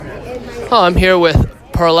Oh, I'm here with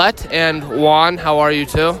Perlette and Juan. How are you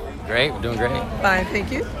two? Great, we're doing great. Fine, thank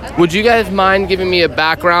you. Would you guys mind giving me a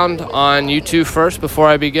background on you two first before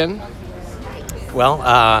I begin? Well,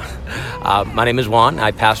 my name is Juan.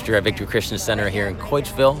 I pastor at Victory Christian Center here in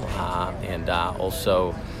Coatesville, and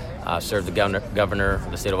also serve the governor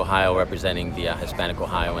of the state of Ohio, representing the Hispanic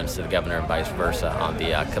Ohioans to the governor and vice versa on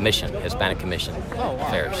the Hispanic Commission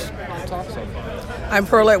Affairs. That's awesome. I'm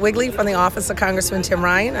Perlette Wigley from the office of Congressman Tim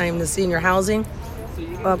Ryan. I am the senior housing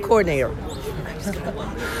coordinator.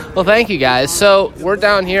 Well, thank you guys. So we're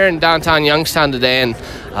down here in downtown Youngstown today,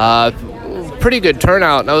 and pretty good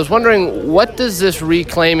turnout. And I was wondering, what does this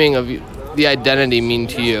reclaiming of the identity mean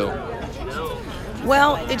to you?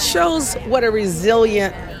 Well, it shows what a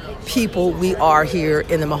resilient people we are here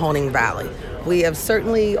in the Mahoning Valley. We have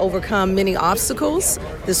certainly overcome many obstacles.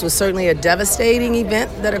 This was certainly a devastating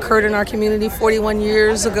event that occurred in our community 41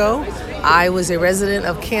 years ago. I was a resident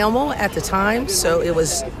of Camel at the time, so it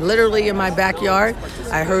was literally in my backyard.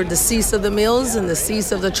 I heard the cease of the mills and the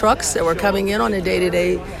cease of the trucks that were coming in on a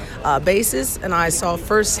day-to-day basis, and I saw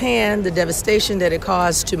firsthand the devastation that it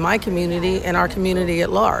caused to my community and our community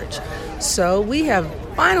at large. So we have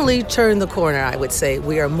finally turned the corner, I would say.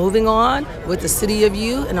 We are moving on with the City of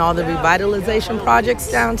U and all the revitalization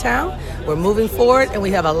projects downtown. We're moving forward, and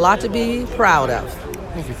we have a lot to be proud of.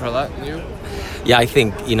 Thank you, Perlette. And you? Yeah, I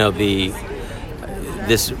think,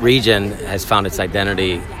 this region has found its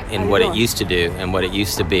identity in what it used to do and what it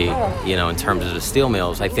used to be, in terms of the steel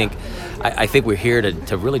mills. I think we're here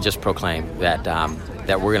to really just proclaim that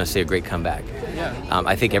that we're going to see a great comeback.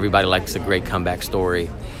 I think everybody likes a great comeback story,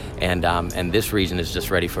 and this region is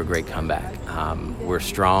just ready for a great comeback. We're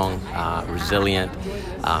strong, resilient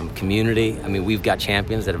community. I mean, we've got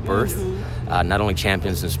champions that have birthed, not only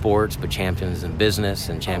champions in sports, but champions in business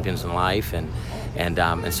and champions in life, and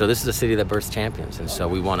so this is a city that births champions, and so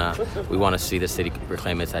we want to see the city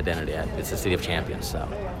reclaim its identity. It's a city of champions. So,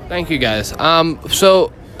 thank you guys.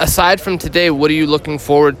 So aside from today, what are you looking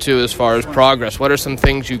forward to as far as progress? What are some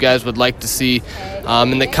things you guys would like to see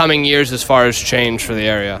in the coming years as far as change for the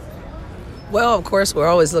area? Well, of course, we're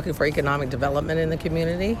always looking for economic development in the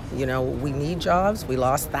community. We need jobs. We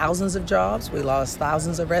lost thousands of jobs. We lost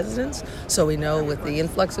thousands of residents. So we know with the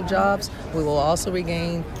influx of jobs, we will also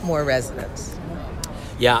regain more residents.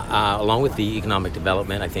 Yeah, along with the economic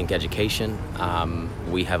development, I think education,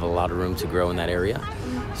 we have a lot of room to grow in that area.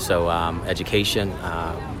 So education,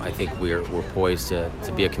 I think we're poised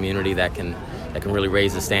to be a community that can really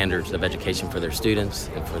raise the standards of education for their students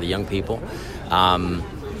and for the young people.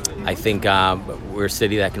 I think we're a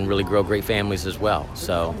city that can really grow great families as well.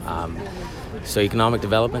 So economic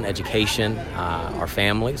development, education, our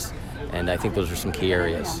families, and I think those are some key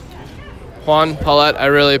areas. Juan, Paulette, I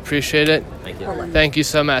really appreciate it. Thank you. Thank you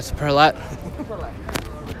so much. Perlette?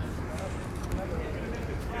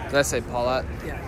 Did I say Paulette? Yeah.